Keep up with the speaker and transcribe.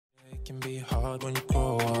can be hard when you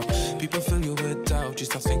grow up. People fill you with doubt, you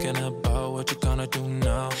start thinking about what you're gonna do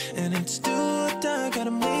now. And it's do or die,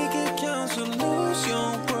 gotta make it count. So lose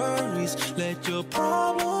your worries, let your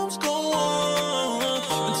problems go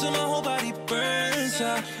on until my whole body burns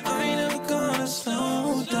out. I ain't never gonna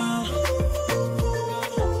slow down.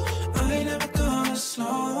 I ain't never gonna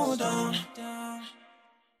slow down.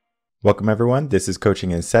 Welcome everyone, this is Coaching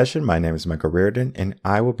in Session. My name is Michael Rearden and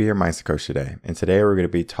I will be your mindset coach today. And today we're going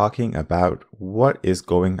to be talking about what is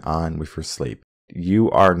going on with your sleep. You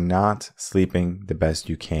are not sleeping the best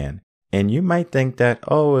you can. And you might think that,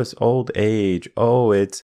 oh, it's old age.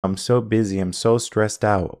 I'm so busy. I'm so stressed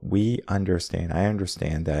out. I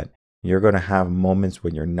understand that you're going to have moments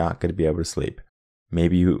when you're not going to be able to sleep.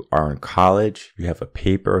 Maybe you are in college, you have a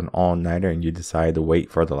paper, an all-nighter, and you decide to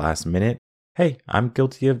wait for the last minute. Hey, I'm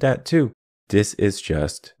guilty of that too. This is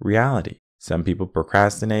just reality. Some people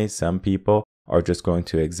procrastinate. Some people are just going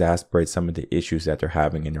to exacerbate some of the issues that they're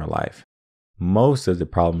having in their life. Most of the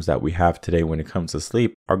problems that we have today when it comes to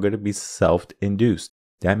sleep are going to be self-induced.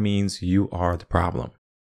 That means you are the problem.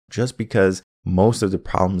 Just because most of the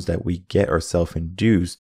problems that we get are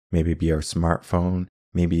self-induced, maybe be our smartphone,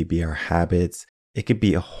 maybe be our habits, it could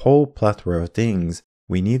be a whole plethora of things.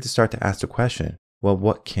 We need to start to ask the question, well,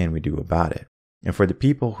 what can we do about it? And for the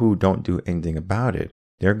people who don't do anything about it,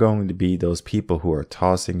 they're going to be those people who are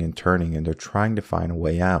tossing and turning and they're trying to find a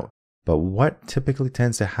way out. But what typically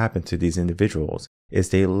tends to happen to these individuals is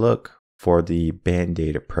they look for the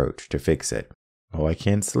band-aid approach to fix it. Oh, I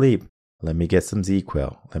can't sleep. Let me get some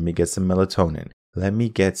ZQL. Let me get some melatonin. Let me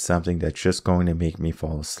get something that's just going to make me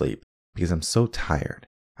fall asleep because I'm so tired.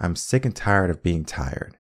 I'm sick and tired of being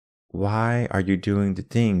tired. Why are you doing the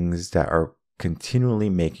things that are continually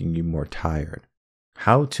making you more tired?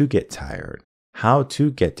 How to get tired, how to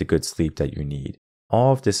get the good sleep that you need.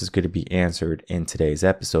 All of this is going to be answered in today's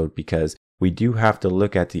episode because we do have to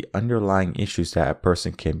look at the underlying issues that a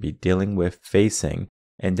person can be dealing with, facing,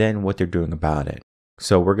 and then what they're doing about it.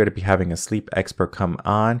 So we're going to be having a sleep expert come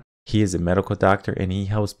on. He is a medical doctor and he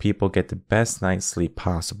helps people get the best night's sleep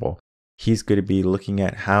possible. He's going to be looking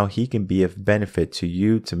at how he can be of benefit to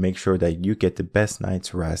you to make sure that you get the best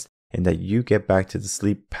night's rest and that you get back to the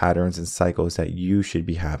sleep patterns and cycles that you should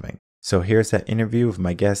be having. So here's that interview with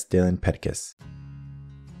my guest, Dylan Petkus.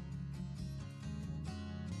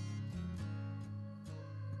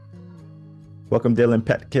 Welcome, Dylan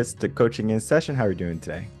Petkus, to Coaching in Session. How are you doing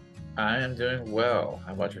today? I am doing well.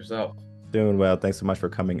 How about yourself? Doing well. Thanks so much for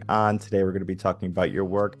coming on. Today we're going to be talking about your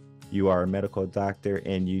work. You are a medical doctor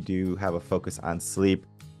and you do have a focus on sleep.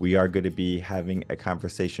 We are going to be having a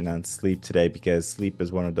conversation on sleep today because sleep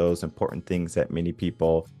is one of those important things that many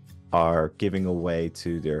people are giving away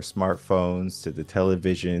to their smartphones, to the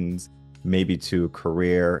televisions, maybe to a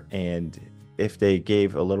career. And if they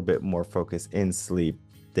gave a little bit more focus in sleep,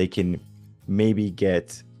 they can maybe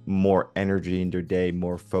get more energy in their day,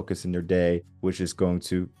 more focus in their day, which is going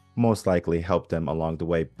to most likely help them along the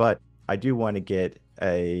way. But I do want to get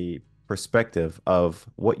a perspective of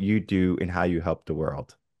what you do and how you help the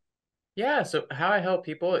world. Yeah, so how I help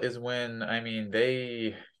people is when,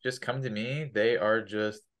 they just come to me. They are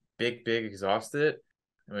just big exhausted.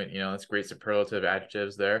 It's great superlative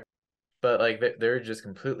adjectives there. But like they're just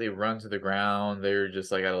completely run to the ground. They're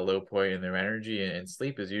just like at a low point in their energy. And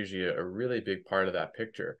sleep is usually a really big part of that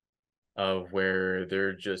picture of where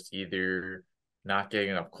they're just either not getting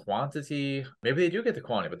enough quantity. Maybe they do get the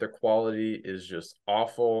quantity, but their quality is just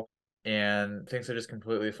awful. And things are just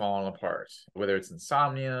completely falling apart, whether it's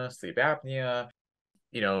insomnia, sleep apnea.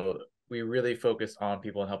 We really focus on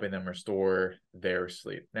people and helping them restore their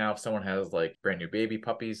sleep. Now, if someone has like brand new baby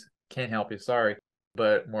puppies, can't help you, sorry,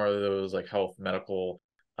 but more of those like health medical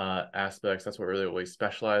aspects, that's what really we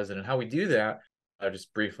specialize in. And how we do that,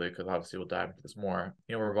 just briefly, because obviously we'll dive into this more,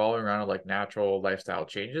 revolving around like natural lifestyle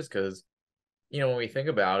changes. Because when we think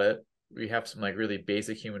about it, we have some like really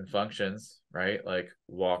basic human functions, right? Like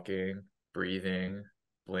walking, breathing,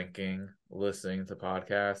 blinking, listening to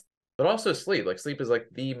podcasts, but also sleep. Like sleep is like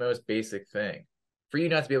the most basic thing. For you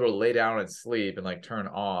not to be able to lay down and sleep and like turn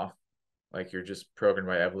off, like you're just programmed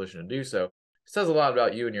by evolution to do so, it says a lot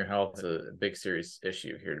about you and your health. It's a big serious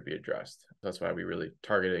issue here to be addressed. That's why we really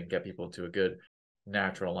target it and get people to a good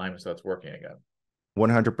natural alignment so that's working again.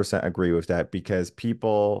 100% agree with that because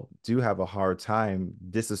people do have a hard time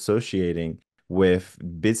disassociating with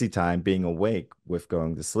busy time being awake with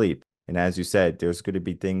going to sleep. And as you said, there's going to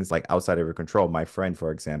be things like outside of your control. My friend,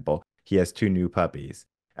 for example, he has 2 new puppies.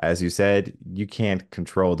 As you said, you can't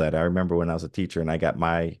control that. I remember when I was a teacher and I got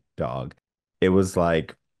my dog, it was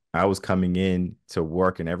like I was coming in to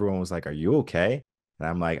work and everyone was like, "Are you okay?" And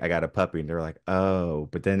I'm like, I got a puppy. And they're like, oh,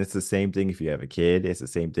 but then it's the same thing if you have a kid. It's the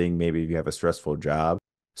same thing maybe if you have a stressful job.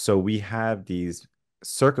 So we have these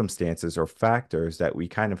circumstances or factors that we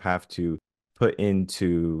kind of have to put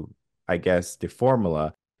into, I guess, the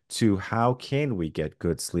formula to how can we get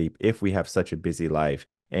good sleep if we have such a busy life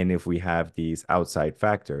and if we have these outside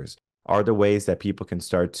factors. Are the ways that people can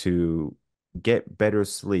start to get better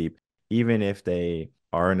sleep, even if they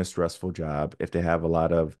are in a stressful job, if they have a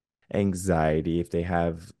lot of anxiety, if they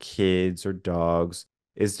have kids or dogs?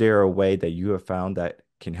 Is there a way that you have found that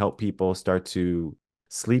can help people start to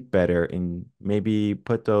sleep better and maybe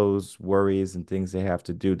put those worries and things they have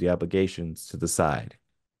to do, the obligations to the side?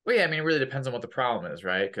 Well, yeah, I mean, it really depends on what the problem is,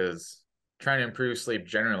 right? Because trying to improve sleep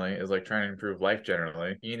generally is like trying to improve life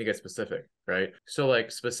generally. You need to get specific, right? So,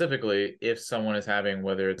 like, specifically, if someone is having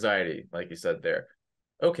whether it's anxiety, like you said there,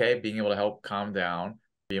 okay, being able to help calm down,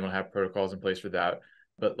 being able to have protocols in place for that.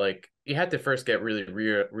 But like, you have to first get really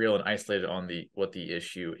real and isolated on the what the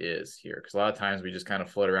issue is here, because a lot of times we just kind of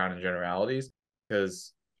float around in generalities.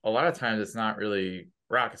 Because a lot of times it's not really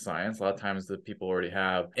rocket science. A lot of times the people already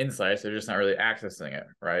have insights, they're just not really accessing it,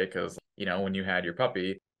 right? Because when you had your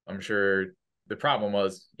puppy, I'm sure the problem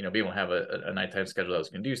was being able to have a nighttime schedule that was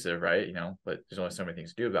conducive, right? But there's only so many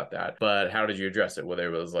things to do about that. But how did you address it?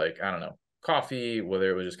 Whether it was like, I don't know, coffee,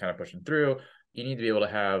 whether it was just kind of pushing through, you need to be able to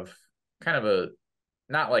have kind of a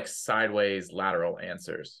not like sideways lateral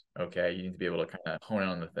answers. Okay, you need to be able to kind of hone in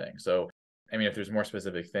on the thing. So I mean, if there's more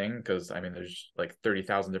specific thing, because I mean, there's like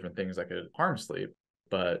 30,000 different things that could harm sleep.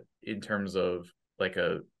 But in terms of like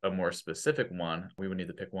a more specific one, we would need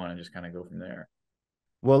to pick one and just kind of go from there.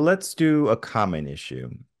 Well, let's do a common issue.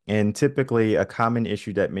 And typically, a common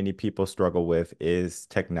issue that many people struggle with is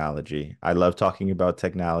technology. I love talking about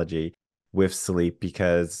technology with sleep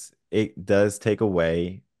because it does take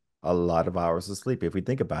away a lot of hours of sleep. If we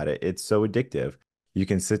think about it, it's so addictive. You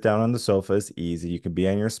can sit down on the sofa, it's easy. You can be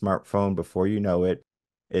on your smartphone before you know it.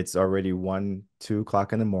 It's already 1, 2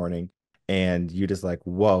 o'clock in the morning, and you just like,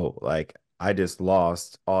 whoa, like I just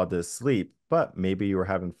lost all this sleep. But maybe you were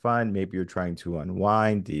having fun, maybe you're trying to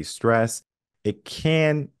unwind, de-stress. It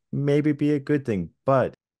can maybe be a good thing,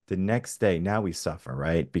 but the next day, now we suffer,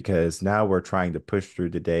 right? Because now we're trying to push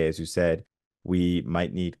through the day. As you said, we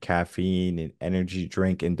might need caffeine and energy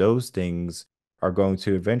drink, and those things are going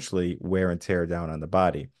to eventually wear and tear down on the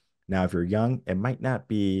body. Now, if you're young, it might not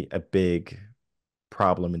be a big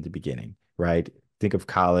problem in the beginning, right? Think of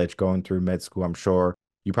college, going through med school. I'm sure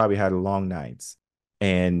you probably had long nights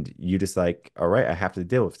and you just like, all right, I have to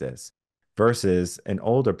deal with this. Versus an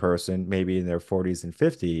older person, maybe in their 40s and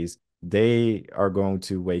 50s, they are going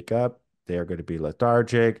to wake up, they're going to be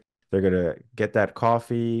lethargic, they're going to get that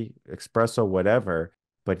coffee, espresso, whatever,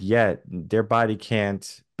 but yet their body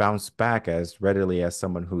can't bounce back as readily as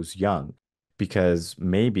someone who's young because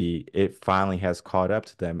maybe it finally has caught up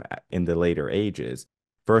to them in the later ages.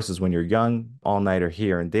 Versus when you're young, all nighter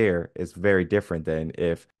here and there is very different than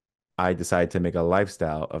if I decide to make a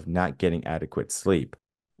lifestyle of not getting adequate sleep.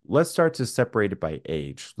 Let's start to separate it by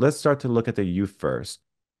age. Let's start to look at the youth first.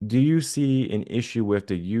 Do you see an issue with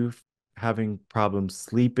the youth having problems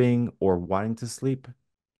sleeping or wanting to sleep?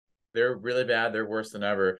 They're really bad. They're worse than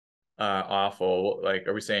ever. Awful. Like,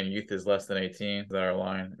 are we saying youth is less than 18? Is that our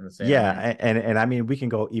line in the same Yeah, vein? and I mean we can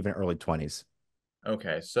go even early 20s.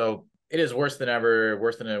 Okay, so it is worse than ever,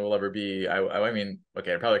 worse than it will ever be. I mean,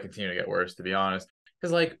 okay, it'll probably continue to get worse, to be honest.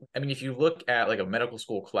 Because, like, I mean, if you look at like a medical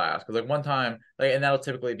school class, because like one time, like, and that'll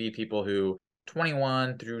typically be people who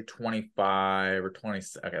 21 through 25 or 20,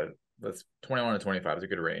 okay, that's 21 to 25 is a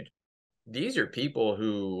good range. These are people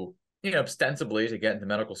who, ostensibly to get into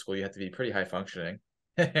medical school, you have to be pretty high functioning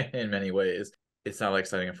in many ways. It's not like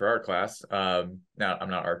studying for art class. Now, I'm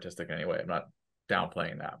not artistic anyway. I'm not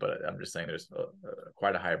downplaying that, but I'm just saying there's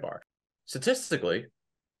quite a high bar. Statistically,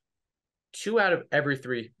 2 out of every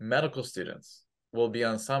 3 medical students will be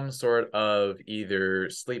on some sort of either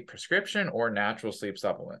sleep prescription or natural sleep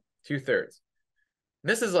supplement. 2/3.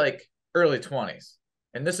 This is like early 20s.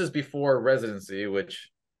 And this is before residency, which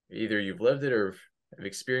either you've lived it or have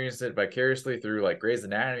experienced it vicariously through like Grey's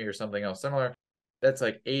Anatomy or something else similar. That's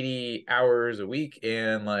like 80 hours a week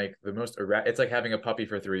and like the most it's like having a puppy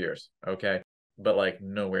for 3 years. Okay. But like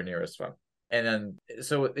nowhere near as fun. And then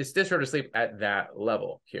so it's disorders of sleep at that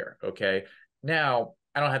level here. Okay. Now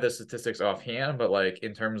I don't have the statistics offhand, but like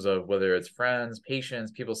in terms of whether it's friends,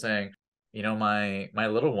 patients, people saying, my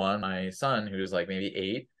little one, my son, who's like maybe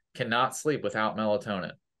 8, cannot sleep without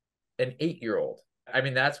melatonin. An 8-year-old. I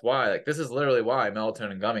mean, that's why, like, this is literally why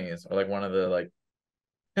melatonin gummies are like one of the like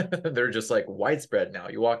they're just like widespread now.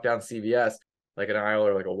 You walk down CVS, like an aisle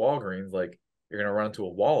or like a Walgreens, like you're gonna run into a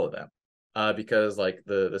wall of them. because like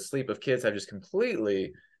the sleep of kids have just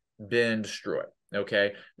completely been destroyed.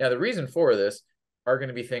 Okay. Now the reason for this are going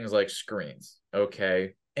to be things like screens.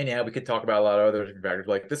 Okay. And yeah, we could talk about a lot of other different factors.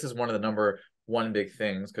 Like this is one of the number one big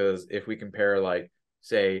things, because if we compare, like,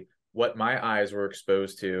 say, what my eyes were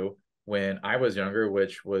exposed to when I was younger,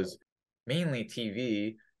 which was mainly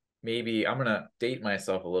TV. Maybe I'm gonna date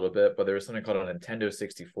myself a little bit, but there was something called a Nintendo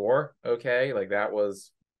 64. Okay, like that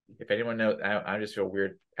was, if anyone knows, I just feel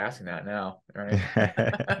weird asking that now. Right?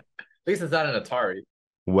 At least it's not an Atari.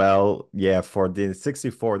 Well, yeah, for the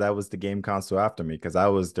 64, that was the game console after me because I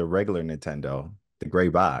was the regular Nintendo, the gray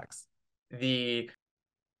box. The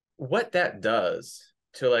What that does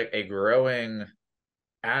to like a growing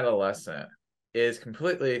adolescent is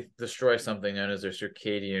completely destroy something known as their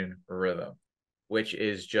circadian rhythm, which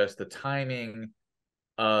is just the timing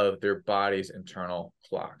of their body's internal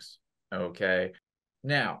clocks. Okay.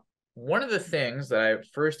 Now, one of the things that I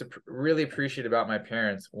first really appreciated about my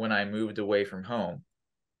parents when I moved away from home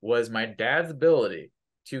was my dad's ability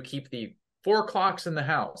to keep the four clocks in the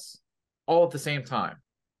house all at the same time.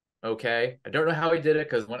 Okay. I don't know how he did it,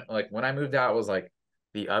 because when I moved out, it was like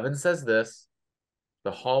the oven says this,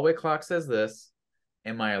 the hallway clock says this,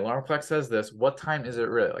 and my alarm clock says this. What time is it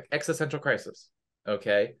really? Like existential crisis.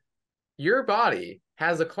 Okay. Your body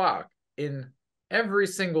has a clock in every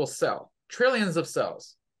single cell, trillions of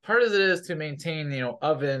cells. Hard as it is to maintain,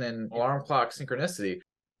 oven and alarm clock synchronicity,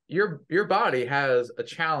 your body has a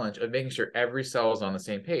challenge of making sure every cell is on the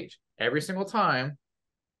same page. Every single time,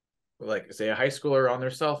 like say a high schooler on their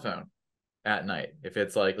cell phone at night, if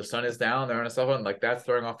it's like the sun is down, they're on a cell phone, like that's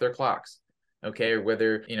throwing off their clocks. Okay, or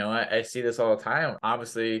whether, I see this all the time.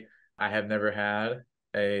 Obviously, I have never had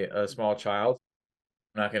a small child.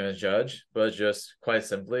 I'm not going to judge, but just quite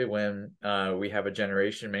simply, when we have a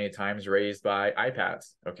generation many times raised by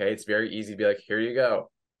iPads, okay, it's very easy to be like, here you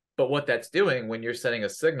go. But what that's doing when you're sending a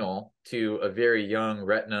signal to a very young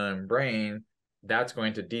retina and brain, that's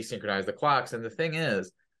going to desynchronize the clocks. And the thing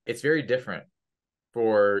is, it's very different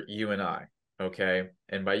for you and I, okay?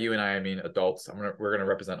 And by you and I mean adults. We're going to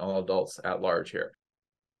represent all adults at large here.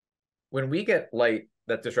 When we get light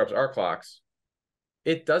that disrupts our clocks,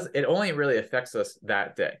 it only really affects us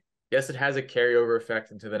that day. Yes, it has a carryover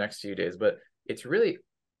effect into the next few days, but it's really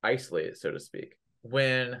isolated, so to speak.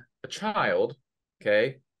 When a child,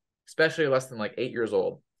 okay, especially less than like 8 years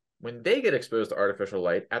old, when they get exposed to artificial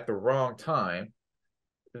light at the wrong time,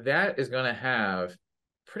 that is going to have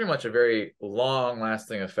pretty much a very long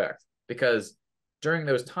lasting effect, because during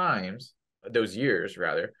those times, those years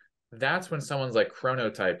rather, that's when someone's like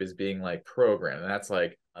chronotype is being like programmed. And that's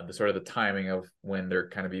like the sort of the timing of when they're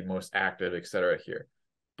kind of be most active, etc. here.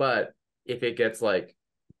 But if it gets like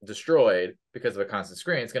destroyed because of a constant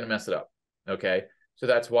screen, it's going to mess it up. Okay. So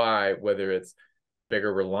that's why, whether it's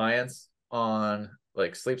bigger reliance on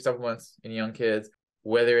like sleep supplements in young kids,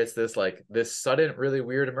 whether it's this sudden really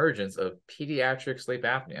weird emergence of pediatric sleep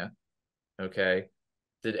apnea. Okay.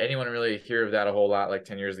 Did anyone really hear of that a whole lot like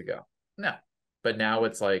 10 years ago? No. But now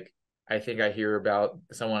it's like, I think I hear about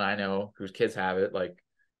someone I know whose kids have it like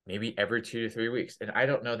maybe every 2 to 3 weeks. And I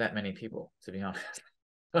don't know that many people, to be honest.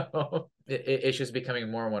 It's just becoming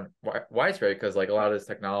more and more widespread, because like a lot of this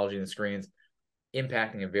technology and screens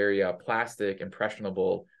impacting a very plastic,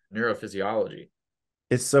 impressionable neurophysiology.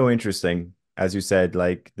 It's so interesting. As you said,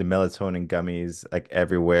 like the melatonin gummies, like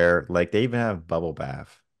everywhere. Like they even have bubble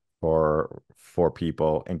bath for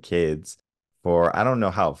people and kids. For I don't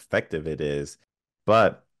know how effective it is,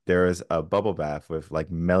 but there is a bubble bath with like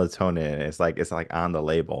melatonin. It's like on the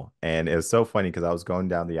label. And it was so funny because I was going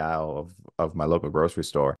down the aisle of my local grocery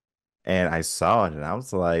store and I saw it and I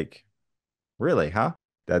was like, really, huh?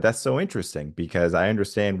 That's so interesting because I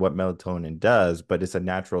understand what melatonin does, but it's a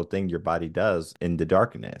natural thing your body does in the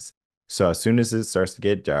darkness. So as soon as it starts to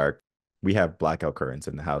get dark, we have blackout curtains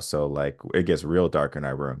in the house. So like it gets real dark in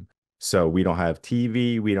our room. So we don't have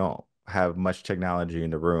TV, we don't have much technology in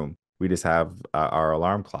the room. We just have our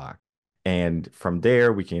alarm clock. And from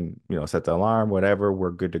there we can, set the alarm, whatever, we're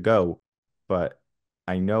good to go. But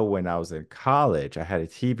I know when I was in college, I had a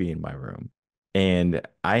TV in my room and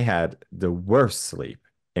I had the worst sleep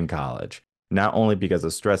in college, not only because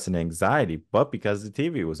of stress and anxiety, but because the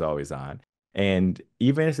TV was always on. And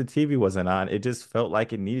even if the TV wasn't on, it just felt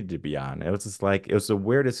like it needed to be on. It was just like, it was the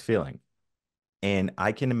weirdest feeling. And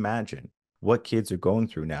I can imagine what kids are going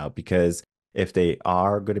through now because if they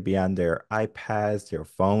are going to be on their iPads, their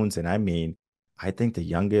phones, and I mean, I think the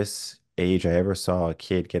youngest age I ever saw a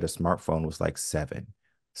kid get a smartphone was like 7.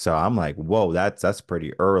 So I'm like, whoa, that's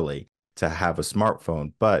pretty early to have a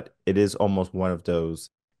smartphone, but it is almost one of those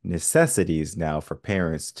necessities now for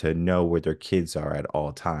parents to know where their kids are at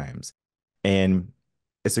all times. And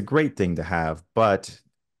it's a great thing to have, but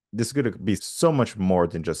this is going to be so much more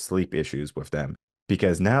than just sleep issues with them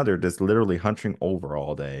because now they're just literally hunching over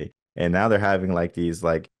all day. And now they're having like these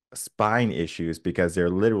like spine issues because they're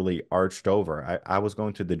literally arched over. I was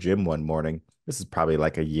going to the gym one morning. This is probably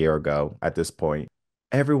like a year ago at this point.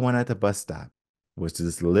 Everyone at the bus stop was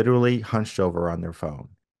just literally hunched over on their phone.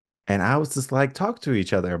 And I was just like, talk to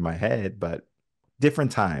each other in my head, but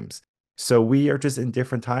different times. So we are just in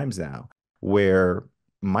different times now where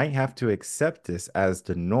might have to accept this as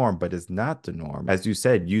the norm, but it's not the norm. As you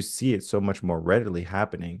said, you see it so much more readily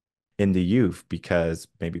happening in the youth because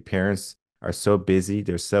maybe parents are so busy,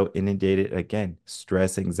 they're so inundated. Again,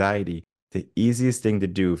 stress, anxiety. The easiest thing to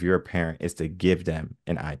do if you're a parent is to give them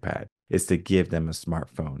an iPad, is to give them a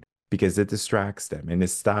smartphone because it distracts them and it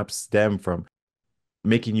stops them from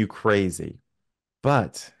making you crazy.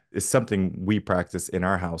 But it's something we practice in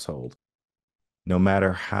our household. No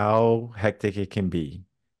matter how hectic it can be,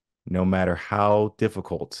 no matter how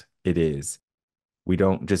difficult it is, we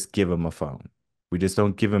don't just give them a phone. We just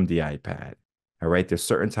don't give them the iPad. All right. There's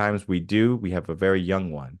certain times we do. We have a very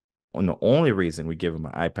young one. And the only reason we give them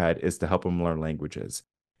an iPad is to help them learn languages.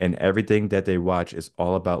 And everything that they watch is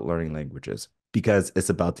all about learning languages because it's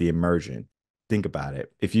about the immersion. Think about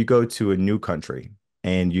it. If you go to a new country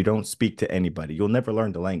and you don't speak to anybody, you'll never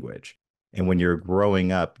learn the language. And when you're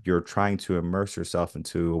growing up, you're trying to immerse yourself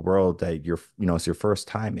into a world that it's your first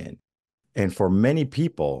time in. And for many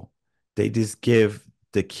people, they just give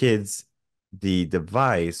the kids the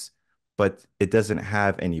device, but it doesn't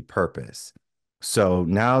have any purpose. So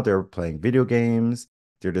now they're playing video games,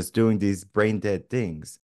 they're just doing these brain dead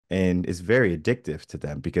things. And it's very addictive to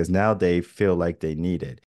them because now they feel like they need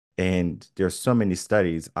it. And there's so many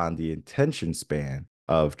studies on the attention span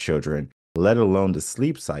of children, let alone the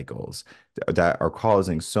sleep cycles that are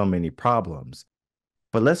causing so many problems.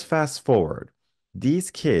 But let's fast forward.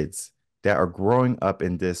 These kids that are growing up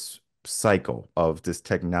in this cycle of this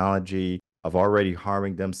technology, of already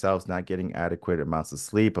harming themselves, not getting adequate amounts of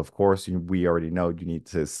sleep. Of course, we already know you need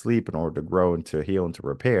to sleep in order to grow and to heal and to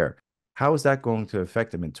repair. How is that going to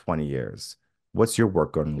affect them in 20 years? What's your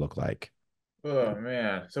work going to look like? Oh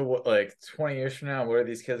man. So what, like 20 years from now, what are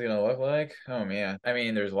these kids gonna look like? Oh man. I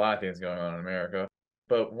mean, there's a lot of things going on in America.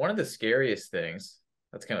 But one of the scariest things,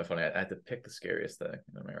 that's kind of funny. I had to pick the scariest thing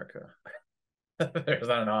in America. There's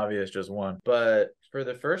not an obvious just one. But for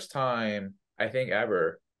the first time, I think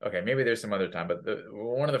ever, okay, maybe there's some other time, but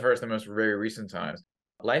one of the first and most very recent times,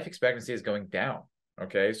 life expectancy is going down.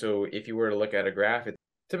 Okay. So if you were to look at a graph, it's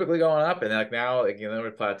typically going up and like now, like, we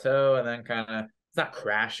plateau and then kind of it's not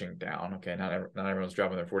crashing down. Okay, not everyone's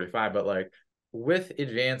dropping their 45, but like with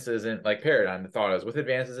advances in like paradigm, the thought is with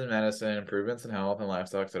advances in medicine, improvements in health and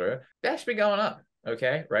lifestyle, etc., that should be going up.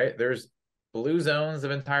 Okay, right? There's blue zones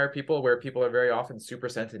of entire people where people are very often super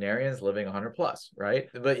centenarians living 100 plus, right?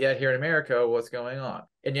 But yet here in America, what's going on?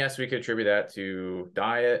 And yes, we could attribute that to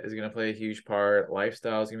diet is going to play a huge part,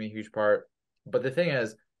 lifestyle is going to be a huge part. But the thing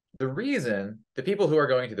is, the reason the people who are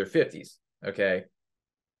going to their 50s, okay,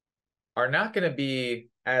 are not going to be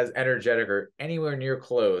as energetic or anywhere near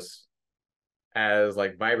close as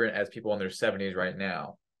like vibrant as people in their 70s right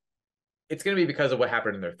now. It's going to be because of what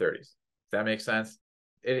happened in their 30s. Does that make sense?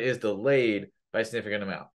 It is delayed by a significant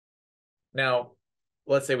amount. Now,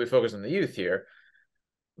 let's say we focus on the youth here.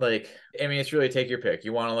 Like, I mean, it's really take your pick.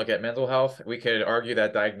 You want to look at mental health? We could argue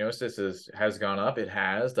that diagnosis has gone up. It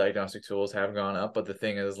has. Diagnostic tools have gone up. But the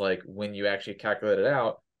thing is, like, when you actually calculate it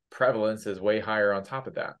out, prevalence is way higher on top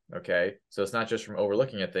of that. Okay. So it's not just from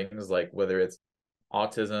overlooking at things like whether it's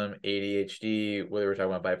autism, ADHD, whether we're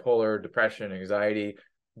talking about bipolar, depression, anxiety,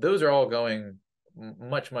 those are all going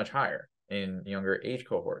much, much higher in younger age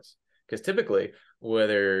cohorts. Because typically,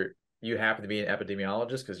 whether you happen to be an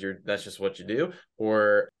epidemiologist because that's just what you do,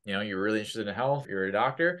 or you're really interested in health, you're a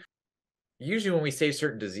doctor. Usually when we say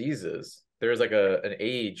certain diseases, there's like an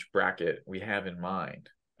age bracket we have in mind.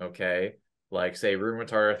 Okay. Like say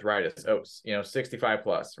rheumatoid arthritis, 65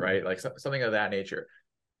 plus, right? Like something of that nature.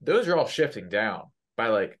 Those are all shifting down by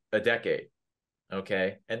like a decade.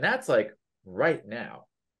 Okay. And that's like right now.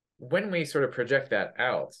 When we sort of project that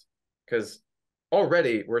out, because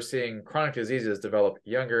already we're seeing chronic diseases develop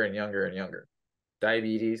younger and younger and younger.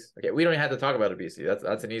 Diabetes. Okay, we don't even have to talk about obesity.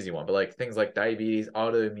 That's an easy one. But like things like diabetes,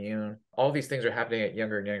 autoimmune, all these things are happening at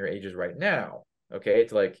younger and younger ages right now. Okay,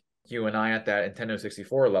 it's like you and I at that Nintendo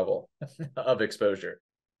 64 level of exposure.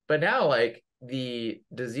 But now, like the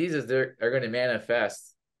diseases are going to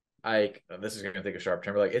manifest. Like this is going to take a sharp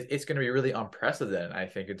turn, but like it's going to be really unprecedented. I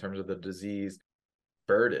think in terms of the disease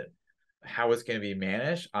burden. How it's going to be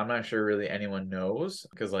managed, I'm not sure really anyone knows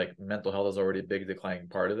because like mental health is already a big declining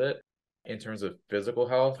part of it. in terms of physical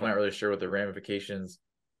health. I'm not really sure what the ramifications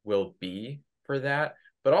will be for that.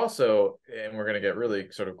 But also, and we're going to get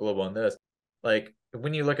really sort of global on this, like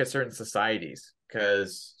when you look at certain societies,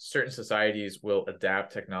 because certain societies will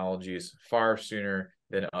adapt technologies far sooner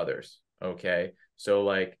than others. Okay. So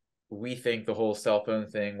like we think the whole cell phone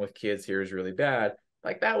thing with kids here is really bad.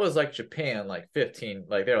 Like that was like Japan, like 15,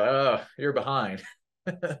 like they're like, oh, you're behind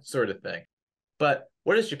sort of thing. But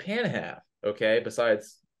what does Japan have? Okay.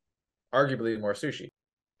 Besides arguably more sushi.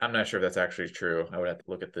 I'm not sure if that's actually true. I would have to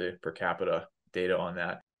look at the per capita data on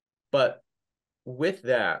that. But with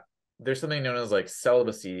that, there's something known as like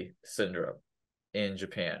celibacy syndrome in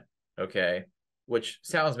Japan, okay? Which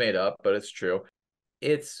sounds made up, but it's true.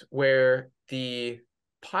 It's where the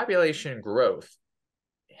population growth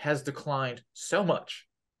has declined so much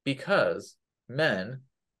because men,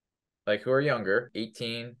 like who are younger,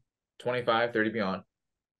 18, 25, 30 beyond,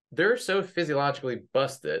 they're so physiologically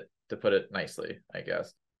busted, to put it nicely, I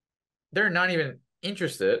guess. They're not even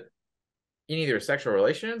interested in either sexual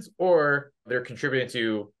relations or they're contributing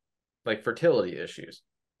to like fertility issues.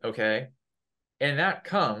 Okay. And that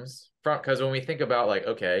comes from, because when we think about like,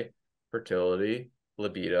 okay, fertility,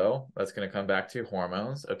 libido, that's going to come back to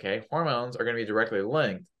hormones. Okay. Hormones are going to be directly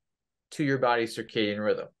linked to your body's circadian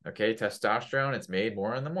rhythm. Okay. Testosterone, it's made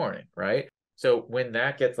more in the morning, right? So when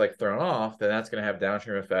that gets like thrown off, then that's going to have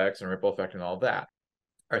downstream effects and ripple effect and all that.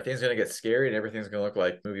 Are things going to get scary and everything's going to look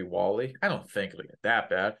like movie Wall-E? I don't think it'll get that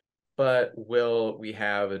bad. But will we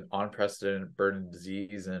have an unprecedented burden of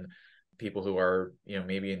disease and people who are,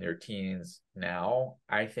 maybe in their teens now?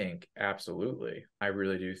 I think absolutely. I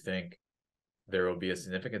really do think there will be a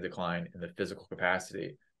significant decline in the physical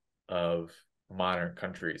capacity of modern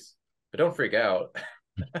countries. But don't freak out.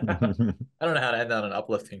 I don't know how to end on an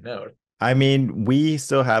uplifting note. I mean, we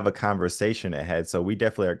still have a conversation ahead, so we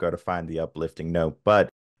definitely are going to find the uplifting note, but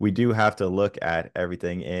we do have to look at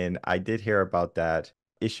everything. And I did hear about that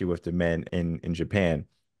issue with the men in Japan.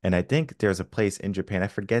 And I think there's a place in Japan, I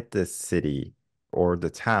forget the city or the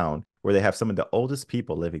town, where they have some of the oldest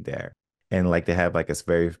people living there. And like they have like a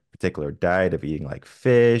very particular diet of eating like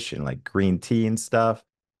fish and like green tea and stuff.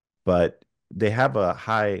 But they have a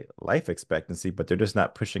high life expectancy, but they're just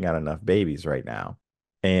not pushing out enough babies right now.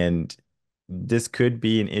 And this could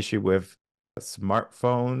be an issue with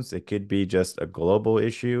smartphones. It could be just a global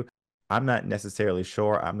issue. I'm not necessarily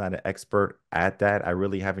sure. I'm not an expert at that. I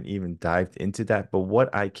really haven't even dived into that. But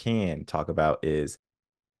what I can talk about is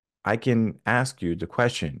I can ask you the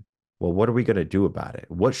question, well, what are we going to do about it?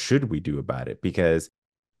 What should we do about it? Because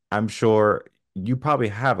I'm sure you probably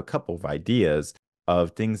have a couple of ideas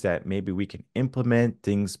of things that maybe we can implement,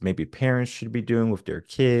 things maybe parents should be doing with their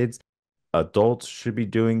kids, adults should be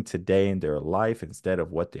doing today in their life instead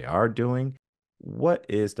of what they are doing. What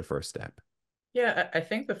is the first step? Yeah, I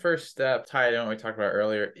think the first step, tied in what we talked about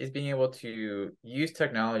earlier, is being able to use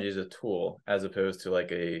technology as a tool as opposed to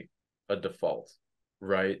like a default,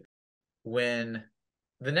 right? When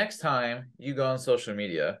the next time you go on social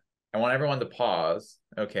media, I want everyone to pause,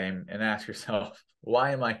 okay, and ask yourself,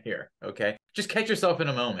 why am I here? Okay. Just catch yourself in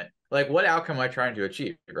a moment. Like, what outcome am I trying to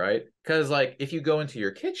achieve, right? Because, like, if you go into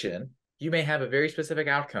your kitchen, you may have a very specific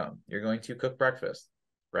outcome. You're going to cook breakfast,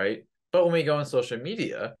 right? But when we go on social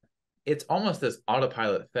media, it's almost this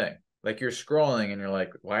autopilot thing. Like you're scrolling and you're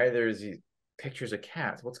like, why are there these pictures of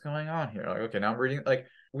cats? What's going on here? Like, okay, now I'm reading. Like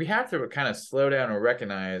we have to kind of slow down and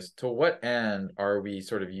recognize to what end are we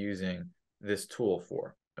sort of using this tool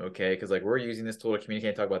for? Okay, because like we're using this tool to communicate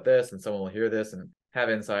and talk about this, and someone will hear this and have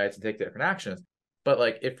insights and take different actions. But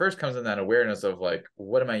like it first comes in that awareness of like,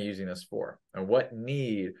 what am I using this for? And what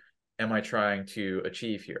need am I trying to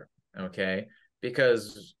achieve here? Okay,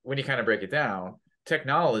 because when you kind of break it down,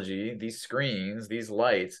 technology, these screens, these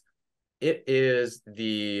lights, it is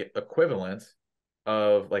the equivalent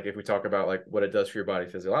of like if we talk about like what it does for your body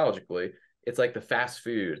physiologically, it's like the fast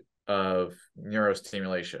food of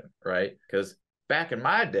neurostimulation, right? Because back in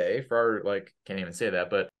my day, for our, like can't even say that,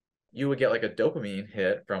 but you would get like a dopamine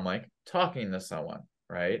hit from like talking to someone,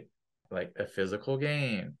 right? Like a physical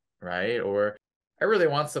game, right? Or I really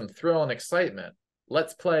want some thrill and excitement.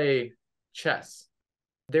 Let's play chess.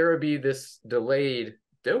 There would be this delayed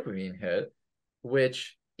dopamine hit,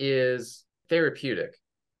 which is therapeutic,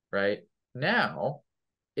 right? Now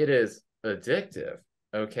it is addictive,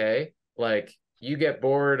 okay? Like you get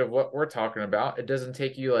bored of what we're talking about. It doesn't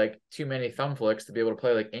take you like too many thumb flicks to be able to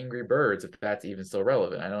play like Angry Birds, if that's even still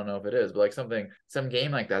relevant. I don't know if it is, but like some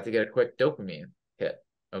game like that to get a quick dopamine hit,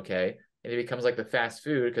 okay? And it becomes like the fast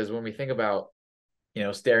food because when we think about,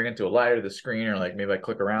 staring into a light or the screen or like maybe I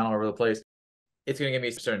click around all over the place, it's going to give me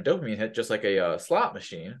a certain dopamine hit, just like a slot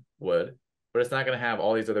machine would. but it's not going to have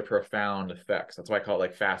all these other profound effects. That's why I call it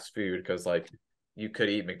like fast food, because like you could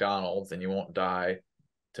eat McDonald's and you won't die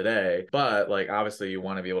today, but like obviously you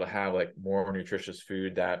want to be able to have like more nutritious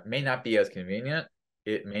food that may not be as convenient.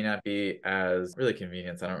 It may not be as really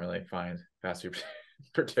convenient. I don't really find fast food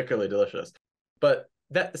particularly delicious, but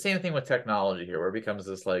that the same thing with technology here, where it becomes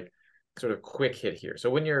this like sort of quick hit here. So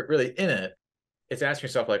when you're really in it, it's asking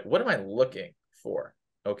yourself like, what am I looking for?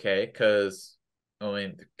 Okay, because I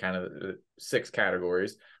mean, kind of the 6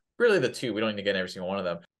 categories, really the 2. We don't need to get every single one of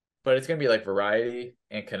them, but it's going to be like variety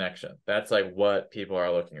and connection. That's like what people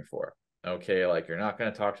are looking for. Okay, like you're not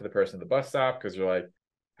going to talk to the person at the bus stop because you're like,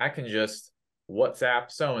 I can just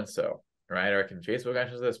WhatsApp so and so, right? Or I can Facebook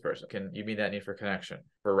message this person. Can you meet that need for connection?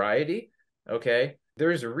 Variety, okay.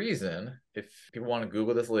 There's a reason, if people want to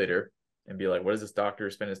Google this later and be like, what does this doctor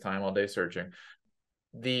spend his time all day searching?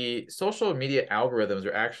 The social media algorithms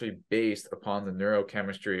are actually based upon the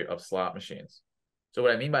neurochemistry of slot machines. So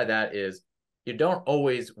what I mean by that is you don't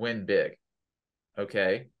always win big,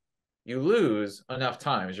 okay? You lose enough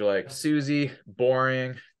times. You're like, Susie,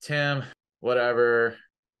 boring, Tim, whatever.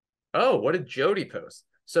 Oh, what did Jody post?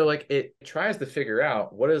 So like it tries to figure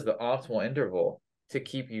out what is the optimal interval to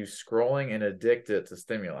keep you scrolling and addicted to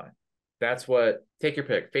stimuli. That's what, take your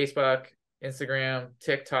pick, Facebook, Instagram,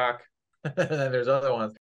 TikTok, and then there's other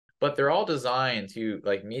ones, but they're all designed to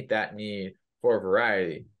like meet that need for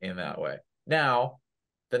variety in that way. Now,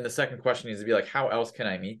 then the second question needs to be like, how else can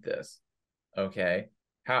I meet this? Okay.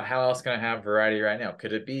 How else can I have variety right now?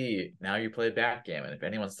 Could it be now you play backgammon, if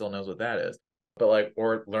anyone still knows what that is? But like,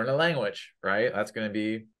 or learn a language, right? That's going to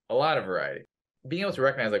be a lot of variety. Being able to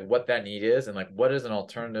recognize like what that need is and like what is an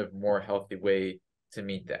alternative, more healthy way to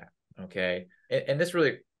meet that. Okay. And this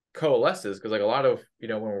really coalesces because like a lot of,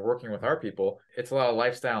 when we're working with our people, it's a lot of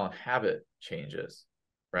lifestyle and habit changes,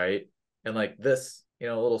 right? And like this, a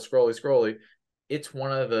little scrolly, it's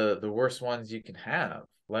one of the worst ones you can have.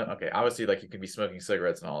 Okay, obviously like you can be smoking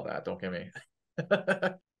cigarettes and all that, don't get me.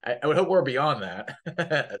 I would hope we're beyond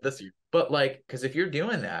that this year. But like, because if you're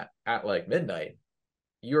doing that at like midnight,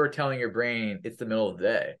 you're telling your brain it's the middle of the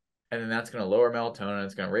day. And then that's going to lower melatonin.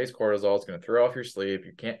 It's going to raise cortisol. It's going to throw off your sleep.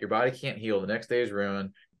 Your body can't heal. The next day is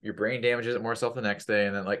ruined. Your brain damages it more self the next day.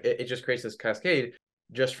 And then like, it just creates this cascade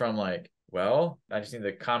just from like, well, I just need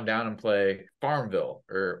to calm down and play Farmville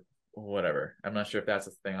or whatever. I'm not sure if that's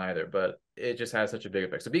the thing either, but it just has such a big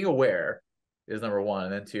effect. So being aware is number 1.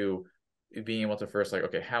 And then 2, being able to first like,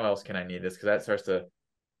 okay, how else can I need this? Because that starts to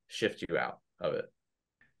shift you out of it.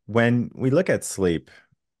 When we look at sleep,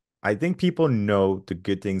 I think people know the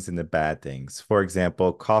good things and the bad things. For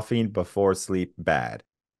example, caffeine before sleep, bad.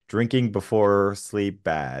 Drinking before sleep,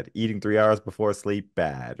 bad. Eating 3 hours before sleep,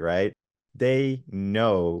 bad, right? They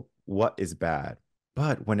know what is bad.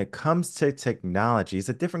 But when it comes to technology, it's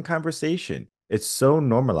a different conversation. It's so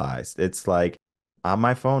normalized. It's like on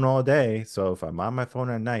my phone all day. So if I'm on my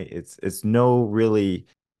phone at night, it's no really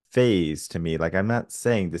phase to me. Like I'm not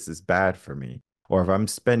saying this is bad for me. Or if I'm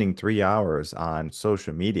spending 3 hours on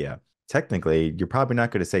social media, technically, you're probably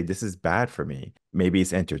not going to say this is bad for me. Maybe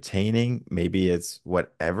it's entertaining, maybe it's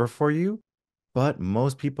whatever for you, but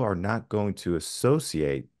most people are not going to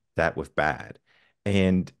associate that with bad.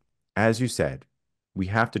 And as you said, we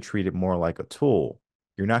have to treat it more like a tool.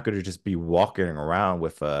 You're not going to just be walking around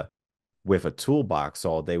with a toolbox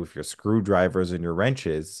all day with your screwdrivers and your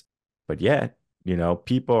wrenches, but yet,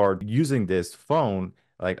 people are using this phone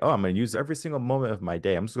like, oh, I'm going to use every single moment of my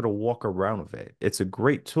day. I'm just going to walk around with it. It's a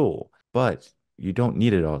great tool, but you don't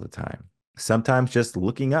need it all the time. Sometimes just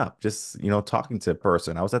looking up, just, talking to a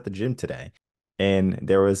person. I was at the gym today and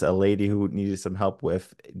there was a lady who needed some help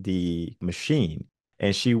with the machine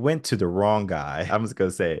and she went to the wrong guy. I'm just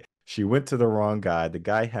going to say it. She went to the wrong guy. The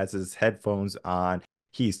guy has his headphones on.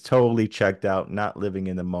 He's totally checked out, not living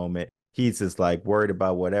in the moment. He's just like worried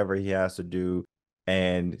about whatever he has to do.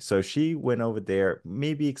 And so she went over there,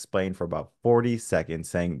 maybe explained for about 40 seconds,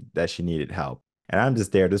 saying that she needed help. And I'm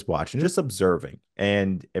just there, just watching, just observing.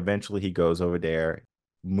 And eventually he goes over there,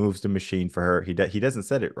 moves the machine for her. He doesn't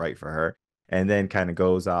set it right for her, and then kind of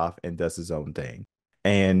goes off and does his own thing.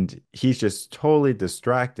 And he's just totally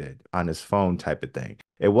distracted on his phone type of thing.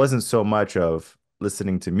 It wasn't so much of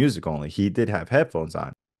listening to music only. He did have headphones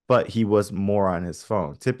on, but he was more on his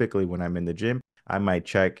phone. Typically, when I'm in the gym, I might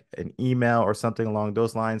check an email or something along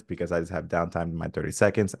those lines because I just have downtime in my 30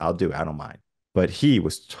 seconds. I'll do it. I don't mind. But he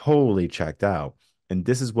was totally checked out. And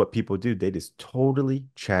this is what people do. They just totally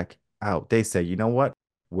check out. They say, you know what?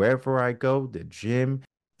 Wherever I go, the gym,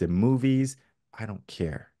 the movies, I don't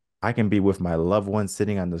care. I can be with my loved one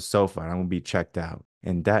sitting on the sofa and I'm going to be checked out.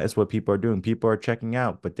 And that is what people are doing. People are checking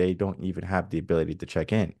out, but they don't even have the ability to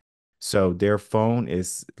check in. So their phone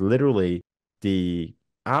is literally the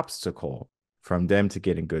obstacle from them to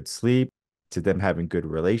getting good sleep, to them having good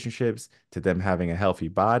relationships, to them having a healthy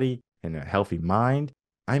body and a healthy mind.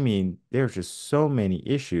 I mean, there's just so many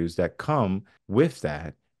issues that come with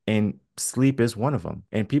that. And sleep is one of them.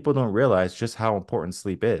 And people don't realize just how important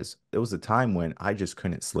sleep is. There was a time when I just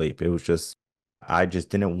couldn't sleep. It was just, I just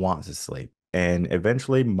didn't want to sleep. And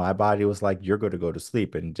eventually my body was like, you're going to go to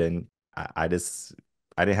sleep. And then I just,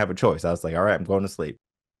 I didn't have a choice. I was like, all right, I'm going to sleep.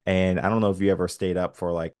 And I don't know if you ever stayed up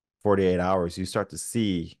for like 48 hours, you start to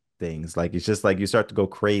see things. Like it's just like you start to go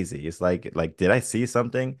crazy. It's like, did I see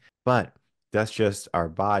something? But that's just our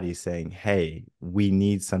body saying, hey, we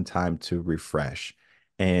need some time to refresh.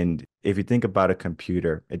 And if you think about a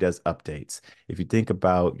computer, it does updates. If you think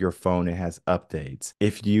about your phone, it has updates.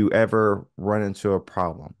 If you ever run into a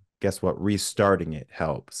problem, guess what? Restarting it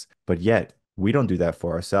helps. But yet, we don't do that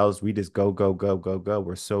for ourselves. We just go, go, go, go, go.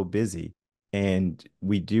 We're so busy. And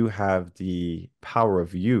we do have the power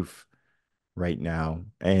of youth right now.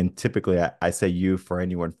 And typically, I say youth for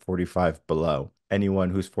anyone 45 below.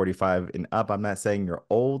 Anyone who's 45 and up, I'm not saying you're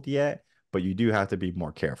old yet, but you do have to be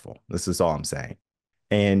more careful. This is all I'm saying.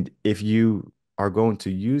 And if you are going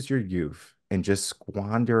to use your youth and just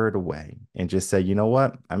squander it away and just say, you know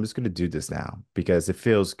what, I'm just going to do this now because it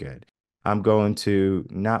feels good. I'm going to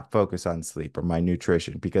not focus on sleep or my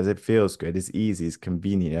nutrition because it feels good. It's easy, it's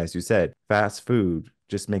convenient. As you said, fast food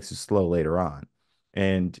just makes you slow later on.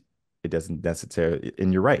 And it doesn't necessarily,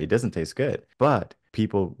 and you're right, it doesn't taste good, but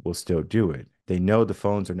people will still do it. They know the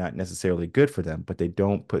phones are not necessarily good for them, but they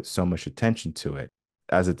don't put so much attention to it.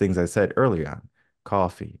 As the things I said earlier on,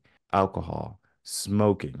 coffee, alcohol,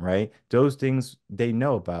 smoking, right? Those things they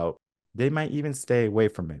know about. They might even stay away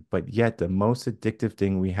from it. But yet, the most addictive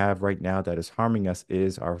thing we have right now that is harming us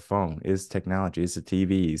is our phone, is technology, is the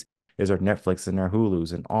TVs, is our Netflix and our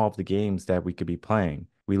Hulus and all of the games that we could be playing.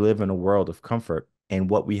 We live in a world of comfort. And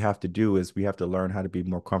what we have to do is we have to learn how to be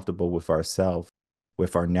more comfortable with ourselves,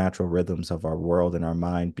 with our natural rhythms of our world and our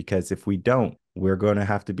mind. Because if we don't, we're going to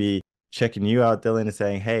have to be checking you out, Dylan, and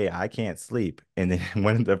saying, hey, I can't sleep. And then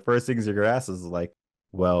one of the first things you're going to ask is like,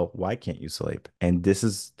 well, why can't you sleep? And this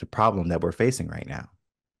is the problem that we're facing right now.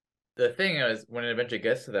 The thing is, when it eventually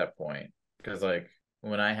gets to that point, because like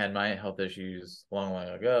when I had my health issues long, long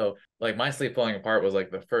ago, like my sleep falling apart was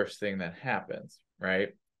like the first thing that happens, right?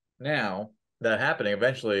 Now, that happening,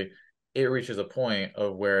 eventually it reaches a point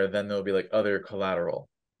of where then there'll be like other collateral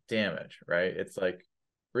damage, right? It's like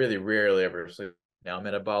really rarely ever sleep. Now,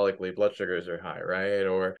 metabolically, blood sugars are high, right?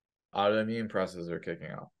 Or autoimmune processes are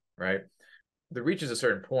kicking off, right? There reaches a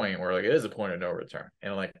certain point where like it is a point of no return.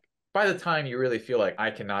 And like by the time you really feel like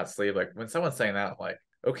I cannot sleep, like when someone's saying that, like,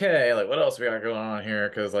 okay, like what else we got going on here?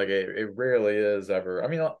 Because like it rarely is ever. I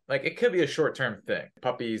mean, like it could be a short-term thing.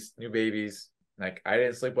 Puppies, new babies. Like I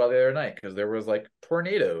didn't sleep well the other night because there was like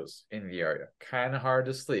tornadoes in the area. Kind of hard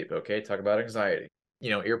to sleep. Okay, talk about anxiety.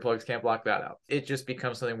 Earplugs can't block that out. It just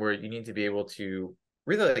becomes something where you need to be able to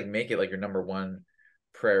really like make it like your number one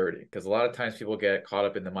priority. Because a lot of times people get caught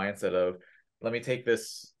up in the mindset of let me take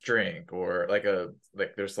this drink or like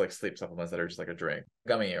there's like sleep supplements that are just like a drink,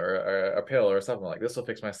 gummy or a pill or something like this will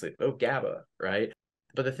fix my sleep. Oh, GABA, right?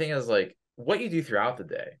 But the thing is like what you do throughout the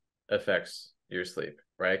day affects your sleep,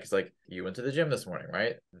 right? Because like you went to the gym this morning,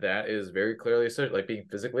 right? That is very clearly associated, like being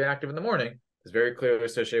physically active in the morning is very clearly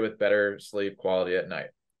associated with better sleep quality at night,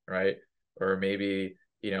 right? Or maybe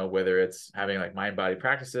whether it's having like mind body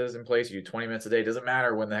practices in place, you do 20 minutes a day, doesn't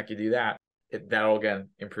matter when the heck you do that, that'll again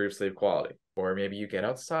improve sleep quality. Or maybe you get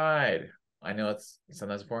outside. I know it's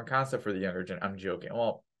sometimes a foreign concept for the younger gen. I'm joking.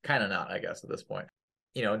 Well, kind of not, I guess, at this point.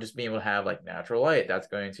 Just being able to have like natural light, that's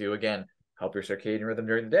going to, again, help your circadian rhythm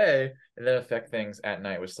during the day and then affect things at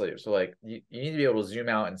night with sleep. So like you need to be able to zoom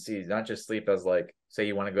out and see, not just sleep as like, say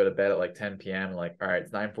you want to go to bed at like 10 p.m. Like, all right,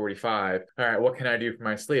 it's 9:45. All right, what can I do for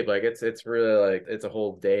my sleep? Like it's really like, it's a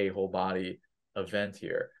whole day, whole body event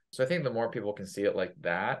here. So I think the more people can see it like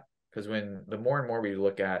that, because when the more and more we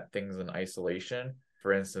look at things in isolation,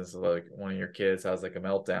 for instance, like one of your kids has like a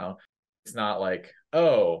meltdown, it's not like,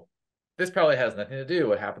 oh, this probably has nothing to do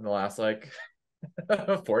what happened the last like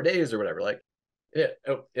 4 days or whatever. Like it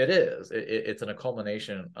is. It's a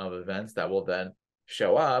culmination of events that will then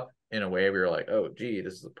show up in a way where you're like, oh, gee,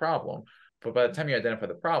 this is a problem. But by the time you identify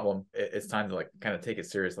the problem, it's time to like kind of take it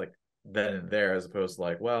serious, like then and there, as opposed to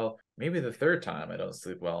like, well, maybe the third time I don't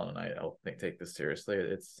sleep well and I'll take this seriously.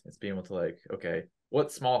 It's being able to like, okay,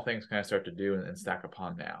 what small things can I start to do and stack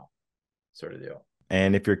upon now, sort of deal.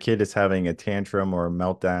 And if your kid is having a tantrum or a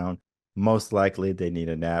meltdown, most likely they need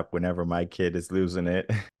a nap. Whenever my kid is losing it,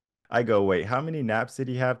 I go, wait, how many naps did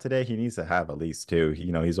he have today? He needs to have at least two.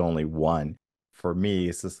 He's only one. For me,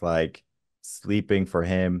 it's just like sleeping for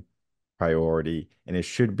him, priority, and it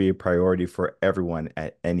should be a priority for everyone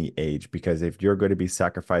at any age. Because if you're going to be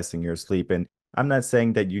sacrificing your sleep, and I'm not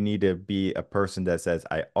saying that you need to be a person that says,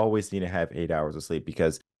 I always need to have 8 hours of sleep,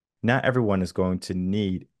 because not everyone is going to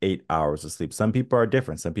need 8 hours of sleep. Some people are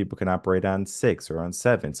different. Some people can operate on 6 or on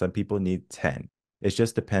 7. Some people need 10. It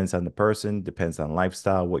just depends on the person, depends on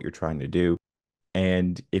lifestyle, what you're trying to do.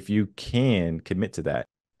 And if you can commit to that.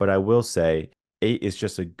 But I will say 8 is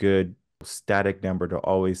just a good static number to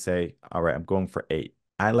always say, all right, I'm going for 8.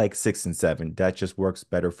 I like 6 and 7. That just works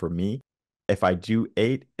better for me. If I do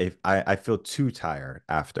 8, if I feel too tired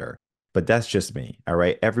after. But that's just me. All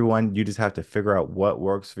right. Everyone, you just have to figure out what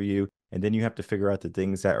works for you. And then you have to figure out the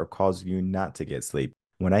things that are causing you not to get sleep.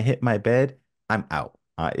 When I hit my bed, I'm out.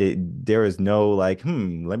 There is no like,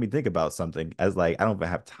 let me think about something, as like I don't even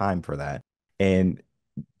have time for that. And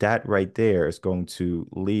that right there is going to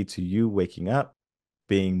lead to you waking up,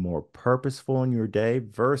 being more purposeful in your day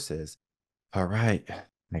versus, all right,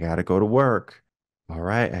 I gotta go to work. All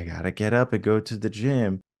right, I gotta get up and go to the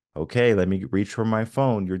gym. Okay, let me reach for my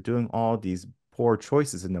phone. You're doing all these poor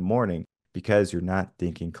choices in the morning because you're not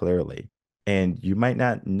thinking clearly. And you might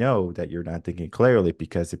not know that you're not thinking clearly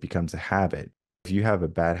because it becomes a habit. If you have a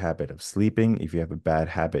bad habit of sleeping, if you have a bad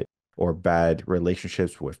habit or bad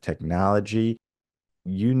relationships with technology,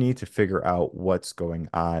 you need to figure out what's going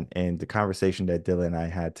on. And the conversation that Dylan and I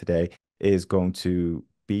had today is going to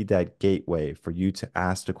be that gateway for you to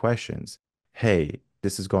ask the questions. Hey,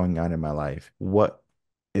 this is going on in my life. What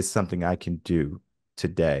is something I can do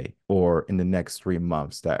today or in the next 3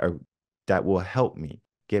 months that will help me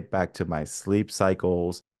get back to my sleep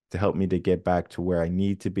cycles, to help me to get back to where I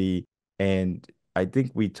need to be? And I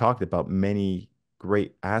think we talked about many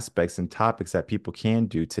great aspects and topics that people can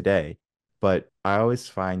do today. But I always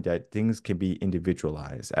find that things can be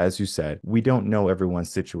individualized. As you said, we don't know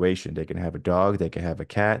everyone's situation. They can have a dog, they can have a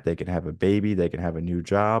cat, they can have a baby, they can have a new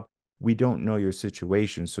job. We don't know your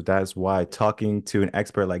situation. So that's why talking to an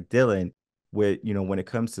expert like Dylan, when it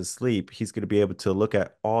comes to sleep, he's going to be able to look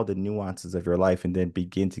at all the nuances of your life and then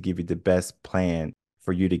begin to give you the best plan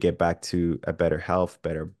for you to get back to a better health,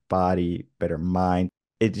 better body, better mind.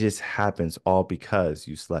 It just happens all because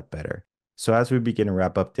you slept better. So as we begin to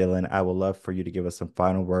wrap up, Dylan, I would love for you to give us some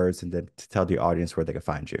final words and then to tell the audience where they can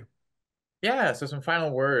find you. Yeah, so some final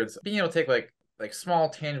words. Being able to take like small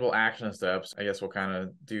tangible action steps. I guess we'll kind of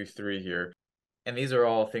do 3 here. And these are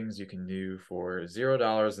all things you can do for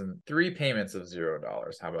 $0 and 3 payments of $0.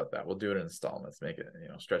 How about that? We'll do it in installments, make it,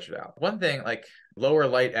 stretch it out. One thing, like lower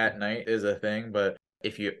light at night is a thing, but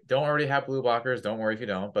if you don't already have blue blockers, don't worry if you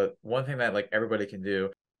don't. But one thing that like everybody can do,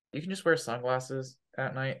 you can just wear sunglasses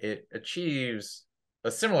at night. It achieves a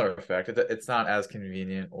similar effect. It's not as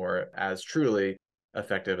convenient or as truly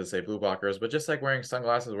effective as say blue blockers, but just like wearing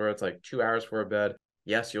sunglasses where it's like 2 hours for a bed,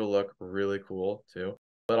 yes, you'll look really cool too,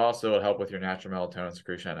 but also it'll help with your natural melatonin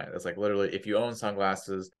secretion at night. That's like literally, if you own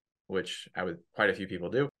sunglasses, which quite a few people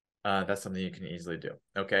do, that's something you can easily do.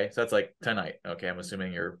 Okay, so that's like tonight. Okay, I'm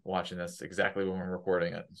assuming you're watching this exactly when we're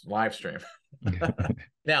recording it, live stream.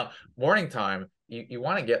 Now, morning time, you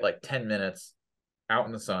want to get like 10 minutes out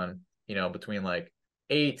in the sun, between like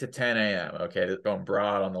 8 to 10 a.m. Okay, going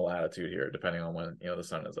broad on the latitude here, depending on when the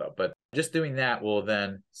sun is up. But just doing that will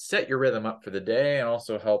then set your rhythm up for the day and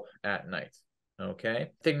also help at night. Okay.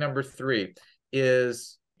 Thing number 3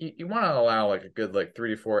 is you want to allow like a good like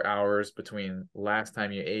 3 to 4 hours between last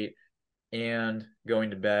time you ate and going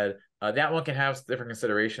to bed. That one can have different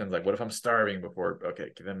considerations. Like, what if I'm starving before? Okay,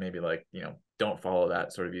 then maybe like, don't follow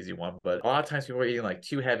that sort of easy one. But a lot of times people are eating like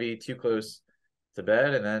too heavy, too close to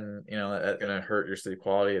bed, and then that's gonna hurt your sleep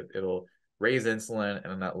quality. It'll raise insulin,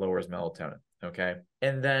 and then that lowers melatonin. Okay,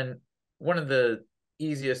 and then one of the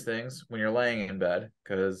easiest things when you're laying in bed,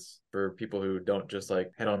 because for people who don't just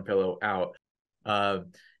like head on pillow out,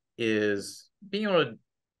 is being able to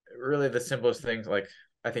really the simplest things. Like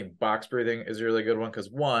I think box breathing is a really good one because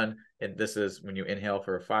and this is when you inhale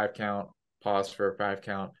for a 5 count, pause for a 5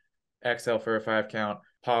 count, exhale for a 5 count,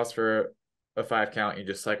 pause for a 5 count. You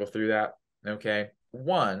just cycle through that. Okay.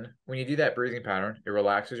 When you do that breathing pattern, it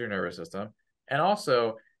relaxes your nervous system. And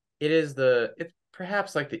also it's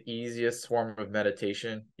perhaps like the easiest form of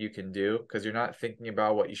meditation you can do because you're not thinking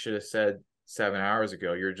about what you should have said 7 hours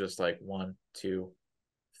ago. You're just like 1, 2,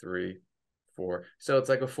 3, 4. So it's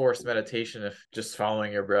like a forced meditation. If just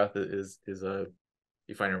following your breath is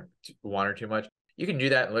you find water too much, you can do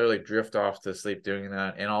that and literally drift off to sleep doing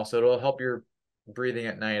that. And also it'll help your breathing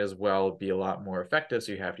at night as well be a lot more effective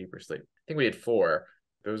so you have deeper sleep. I think we did 4.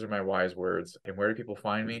 Those are my wise words. And where do people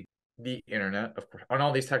find me? the internet, of course, on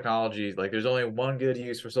all these technologies. Like there's only one good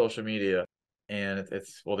use for social media, and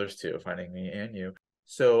it's well, there's two, finding me and you.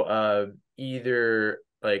 So either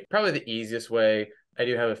like probably the easiest way, I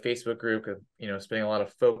do have a Facebook group of, spending a lot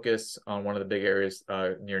of focus on one of the big areas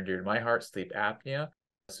near and dear to my heart, sleep apnea.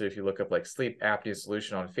 So if you look up like sleep apnea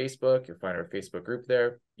solution on Facebook, you'll find our Facebook group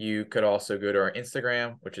there. You could also go to our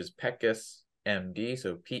Instagram, which is Petkus MD.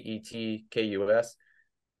 So Petkus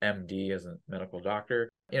MD as a medical doctor,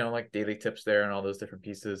 like daily tips there and all those different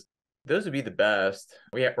pieces. Those would be the best.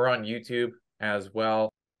 We're on YouTube as well.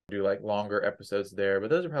 Do like longer episodes there, but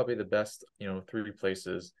those are probably the best, 3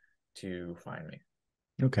 places to find me.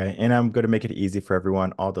 Okay. And I'm going to make it easy for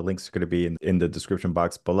everyone. All the links are going to be in the description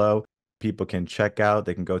box below. People can check out,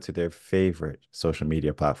 they can go to their favorite social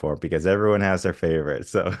media platform because everyone has their favorite.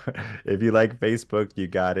 So if you like Facebook, you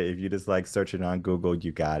got it. If you just like searching on Google,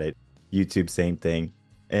 you got it. YouTube, same thing.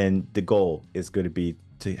 And the goal is going to be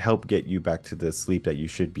to help get you back to the sleep that you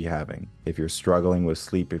should be having. If you're struggling with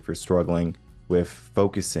sleep, if you're struggling with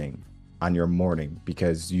focusing on your morning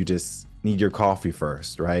because you just need your coffee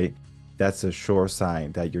first, right? That's a sure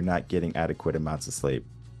sign that you're not getting adequate amounts of sleep.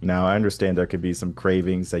 Now, I understand there could be some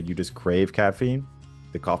cravings that you just crave caffeine,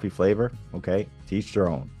 the coffee flavor, okay? To each their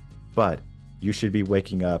own. But you should be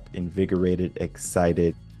waking up invigorated,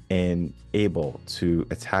 excited, and able to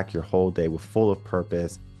attack your whole day with full of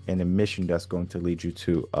purpose and a mission that's going to lead you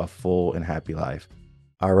to a full and happy life.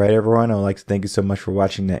 All right, everyone, I'd like to thank you so much for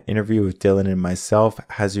watching that interview with Dylan and myself.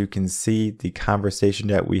 As you can see, the conversation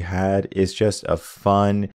that we had is just a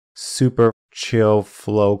fun, super chill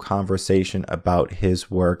flow conversation about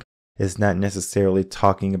his work. It's not necessarily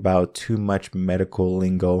talking about too much medical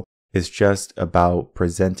lingo. It's just about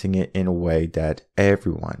presenting it in a way that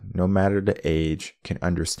everyone, no matter the age, can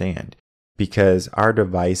understand. Because our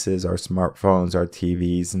devices, our smartphones, our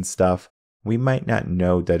TVs and stuff, we might not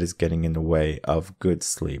know that is getting in the way of good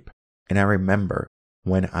sleep. And I remember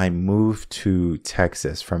when I moved to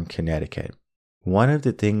Texas from Connecticut, one of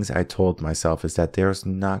the things I told myself is that there's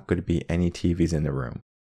not going to be any TVs in the room.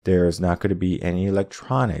 There's not going to be any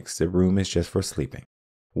electronics. The room is just for sleeping.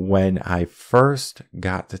 When I first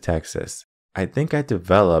got to Texas, I think I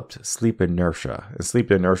developed sleep inertia. And sleep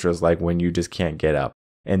inertia is like when you just can't get up.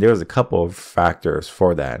 And there's a couple of factors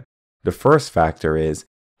for that. The first factor is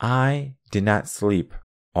I did not sleep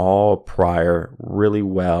all prior really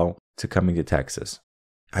well to coming to Texas.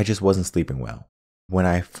 I just wasn't sleeping well. When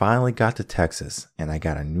I finally got to Texas and I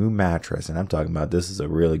got a new mattress, and I'm talking about this is a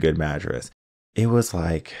really good mattress, it was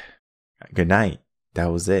like, good night.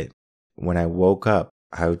 That was it. When I woke up,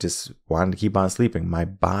 I just wanted to keep on sleeping. My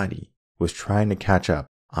body was trying to catch up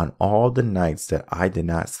on all the nights that I did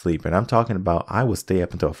not sleep. And I'm talking about I would stay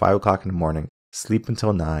up until 5 o'clock in the morning, sleep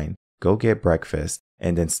until 9, go get breakfast,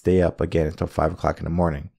 and then stay up again until 5 o'clock in the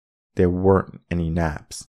morning. There weren't any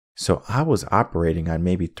naps. So I was operating on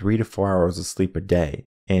maybe 3 to 4 hours of sleep a day.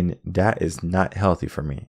 And that is not healthy for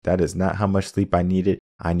me. That is not how much sleep I needed.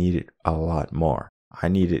 I needed a lot more. I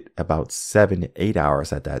needed about 7 to 8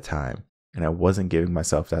 hours at that time. And I wasn't giving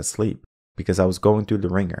myself that sleep because I was going through the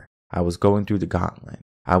ringer. I was going through the gauntlet.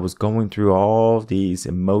 I was going through all these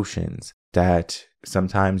emotions that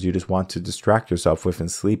sometimes you just want to distract yourself with,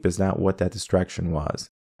 and sleep is not what that distraction was.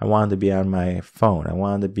 I wanted to be on my phone. I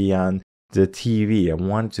wanted to be on the TV. I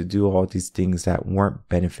wanted to do all these things that weren't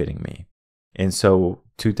benefiting me. And so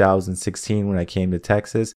 2016, when I came to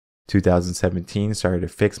Texas, 2017 started to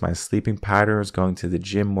fix my sleeping patterns, going to the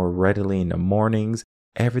gym more readily in the mornings.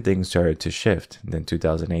 Everything started to shift. And then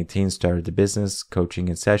 2018 started the business coaching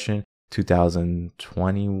in session.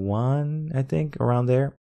 2021, I think, around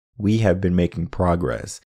there. We have been making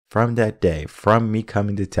progress from that day, from me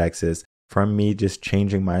coming to Texas, from me just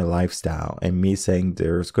changing my lifestyle and me saying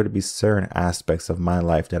there's going to be certain aspects of my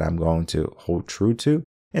life that I'm going to hold true to.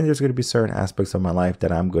 And there's going to be certain aspects of my life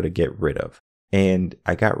that I'm going to get rid of. And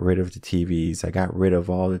I got rid of the TVs. I got rid of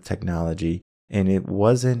all the technology. And it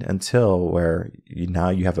wasn't until where now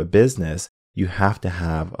you have a business, you have to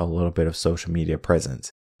have a little bit of social media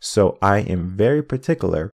presence. So I am very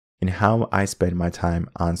particular in how I spend my time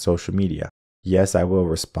on social media. Yes, I will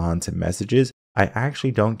respond to messages. I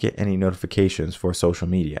actually don't get any notifications for social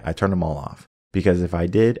media. I turn them all off because if I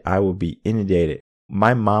did, I would be inundated.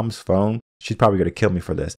 My mom's phone, she's probably going to kill me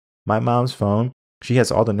for this. My mom's phone, she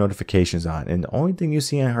has all the notifications on, and the only thing you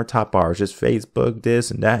see on her top bar is just Facebook, this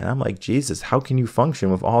and that. And I'm like, Jesus, how can you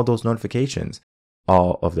function with all those notifications?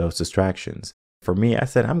 All of those distractions. For me, I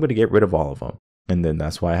said, I'm going to get rid of all of them. And then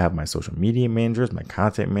that's why I have my social media managers, my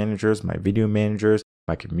content managers, my video managers,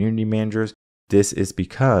 my community managers. This is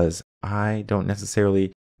because I don't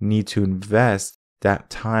necessarily need to invest that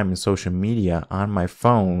time in social media on my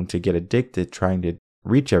phone to get addicted trying to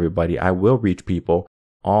reach everybody. I will reach people.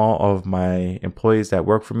 All of my employees that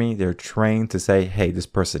work for me, they're trained to say, hey, this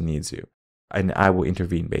person needs you. And I will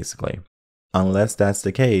intervene basically. Unless that's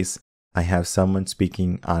the case, I have someone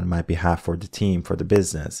speaking on my behalf for the team, for the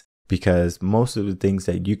business, because most of the things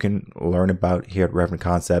that you can learn about here at Reven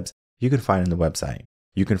Concepts, you can find on the website.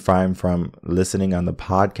 You can find from listening on the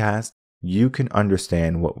podcast. You can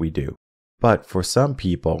understand what we do. But for some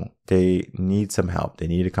people, they need some help. They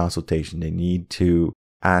need a consultation. They need to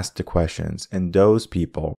ask the questions. And those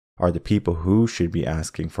people are the people who should be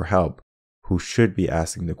asking for help, who should be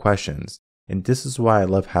asking the questions. And this is why I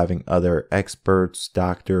love having other experts,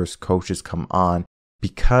 doctors, coaches come on,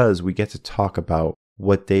 because we get to talk about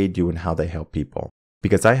what they do and how they help people.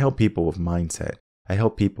 Because I help people with mindset. I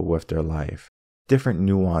help people with their life, different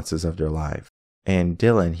nuances of their life. And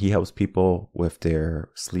Dylan, he helps people with their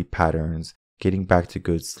sleep patterns, getting back to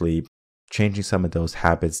good sleep, changing some of those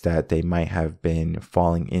habits that they might have been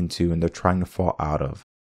falling into and they're trying to fall out of.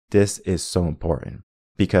 This is so important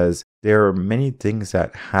because there are many things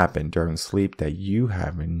that happen during sleep that you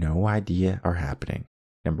have no idea are happening.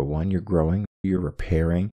 Number one, you're growing, you're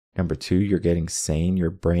repairing. Number two, you're getting sane. Your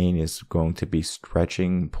brain is going to be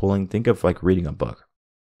stretching, pulling. Think of like reading a book.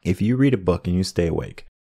 If you read a book and you stay awake,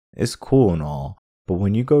 it's cool and all, but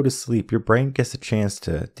when you go to sleep, your brain gets a chance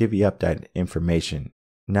to divvy up that information.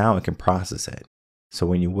 Now it can process it. So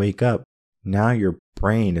when you wake up, now your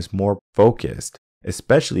brain is more focused,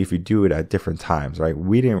 especially if you do it at different times, right?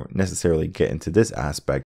 We didn't necessarily get into this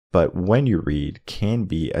aspect, but when you read can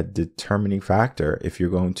be a determining factor if you're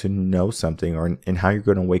going to know something or in how you're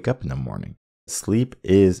going to wake up in the morning. Sleep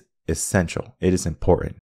is essential. It is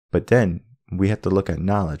important. But then we have to look at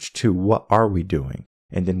knowledge too. What are we doing?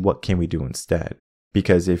 And then what can we do instead?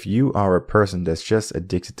 Because if you are a person that's just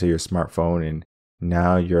addicted to your smartphone and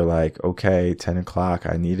now you're like, okay, 10 o'clock,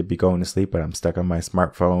 I need to be going to sleep, but I'm stuck on my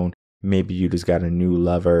smartphone. Maybe you just got a new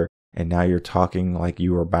lover and now you're talking like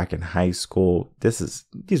you were back in high school.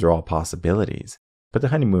 These are all possibilities. But the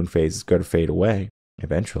honeymoon phase is going to fade away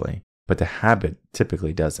eventually, but the habit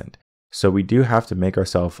typically doesn't. So we do have to make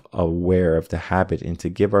ourselves aware of the habit and to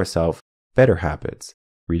give ourselves better habits.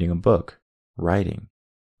 Reading a book, writing.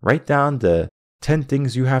 Write down the 10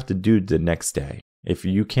 things you have to do the next day. If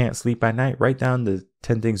you can't sleep at night, write down the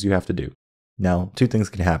 10 things you have to do. Now, two things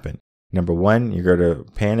can happen. Number one, you're going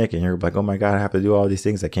to panic and you're like, oh my God, I have to do all these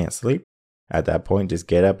things. I can't sleep. At that point, just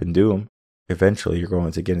get up and do them. Eventually, you're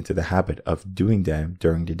going to get into the habit of doing them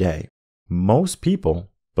during the day. Most people,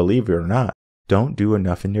 believe it or not, don't do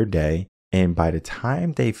enough in their day. And by the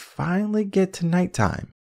time they finally get to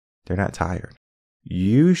nighttime, they're not tired.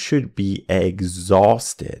 You should be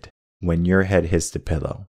exhausted when your head hits the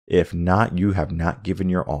pillow. If not, you have not given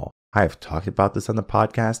your all. I have talked about this on the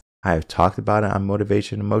podcast. I have talked about it on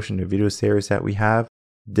Motivation and Motion, the video series that we have.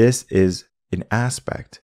 This is an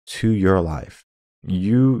aspect to your life.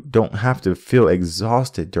 You don't have to feel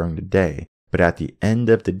exhausted during the day, but at the end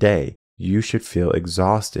of the day, you should feel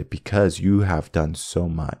exhausted because you have done so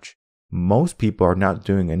much. Most people are not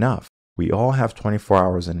doing enough. We all have 24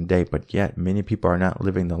 hours in a day, but yet many people are not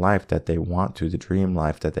living the life that they want to, the dream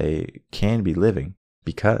life that they can be living,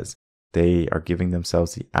 because they are giving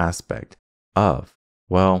themselves the aspect of,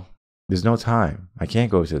 well, there's no time. I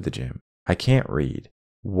can't go to the gym. I can't read.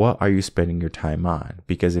 What are you spending your time on?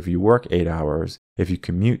 Because if you work 8 hours, if you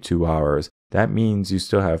commute 2 hours, that means you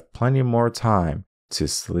still have plenty more time to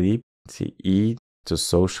sleep, to eat, to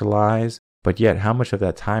socialize. But yet, how much of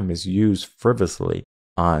that time is used frivolously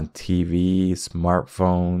on TV,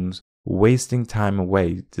 smartphones, wasting time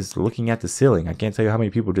away, just looking at the ceiling? I can't tell you how many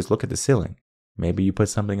people just look at the ceiling. Maybe you put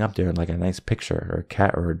something up there like a nice picture or a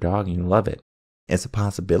cat or a dog and you love it. It's a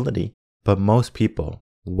possibility, but most people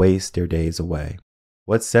waste their days away.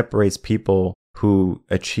 What separates people who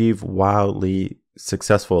achieve wildly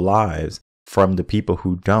successful lives from the people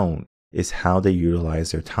who don't is how they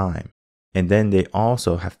utilize their time. And then they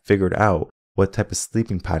also have figured out what type of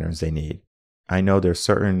sleeping patterns they need. I know there's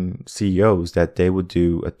certain CEOs that they would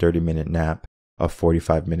do a 30-minute nap, a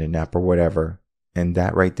 45-minute nap or whatever. And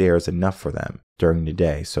that right there is enough for them during the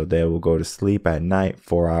day. So they will go to sleep at night,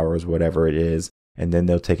 4 hours, whatever it is, and then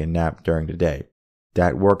they'll take a nap during the day.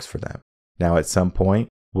 That works for them. Now, at some point,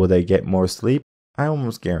 will they get more sleep? I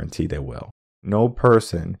almost guarantee they will. No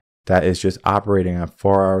person that is just operating on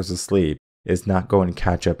 4 hours of sleep is not going to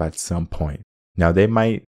catch up at some point. Now, they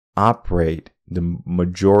might operate the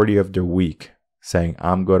majority of their week saying,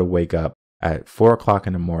 I'm going to wake up at 4 o'clock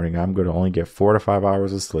in the morning. I'm going to only get 4 to 5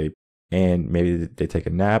 hours of sleep. And maybe they take a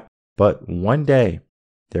nap. But one day,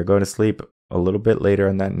 they're going to sleep a little bit later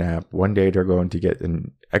in that nap. One day they're going to get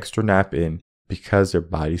an extra nap in because their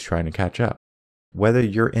body's trying to catch up. Whether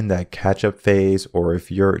you're in that catch-up phase or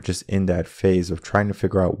if you're just in that phase of trying to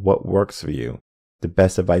figure out what works for you, the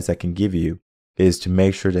best advice I can give you is to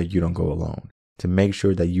make sure that you don't go alone. To make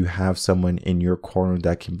sure that you have someone in your corner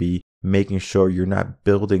that can be making sure you're not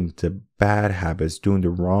building the bad habits, doing the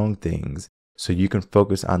wrong things, so you can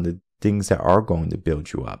focus on the things that are going to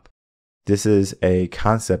build you up. This is a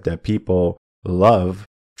concept that people love,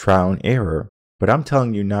 trial and error, but I'm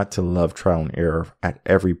telling you not to love trial and error at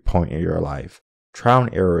every point in your life. Trial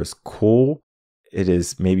and error is cool. It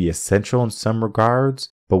is maybe essential in some regards,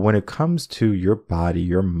 but when it comes to your body,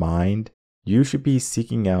 your mind, you should be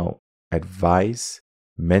seeking out advice,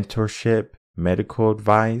 mentorship, medical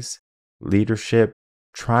advice, leadership,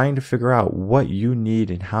 trying to figure out what you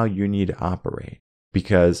need and how you need to operate.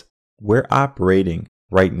 Because we're operating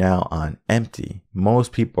right now on empty.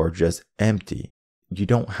 Most people are just empty. You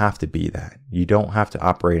don't have to be that. You don't have to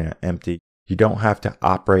operate on empty. You don't have to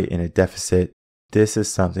operate in a deficit. This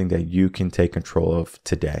is something that you can take control of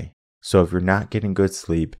today. So if you're not getting good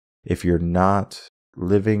sleep, if you're not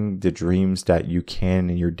living the dreams that you can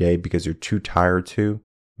in your day because you're too tired to,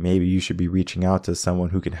 maybe you should be reaching out to someone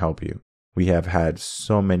who can help you. We have had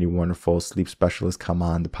so many wonderful sleep specialists come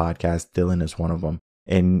on the podcast. Dylan is one of them.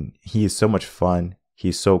 And he is so much fun.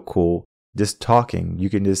 He's so cool. Just talking, you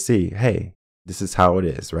can just see, hey, this is how it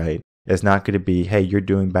is, right? It's not going to be, hey, you're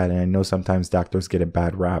doing bad. And I know sometimes doctors get a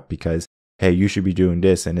bad rap because, hey, you should be doing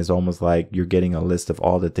this. And it's almost like you're getting a list of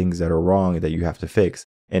all the things that are wrong that you have to fix.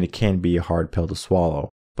 And it can be a hard pill to swallow.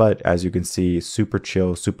 But as you can see, super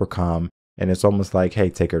chill, super calm. And it's almost like, hey,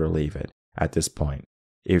 take it or leave it at this point.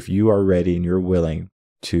 If you are ready and you're willing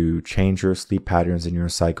to change your sleep patterns in your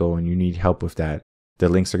cycle and you need help with that, the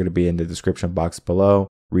links are going to be in the description box below.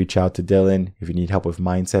 Reach out to Dylan. If you need help with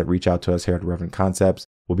mindset, reach out to us here at Reven Concepts.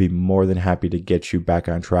 We'll be more than happy to get you back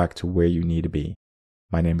on track to where you need to be.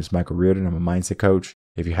 My name is Michael Rearden. I'm a mindset coach.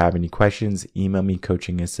 If you have any questions, email me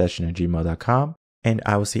coachinginsession@gmail.com. And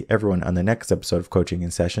I will see everyone on the next episode of Coaching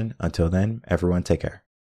in Session. Until then, everyone take care.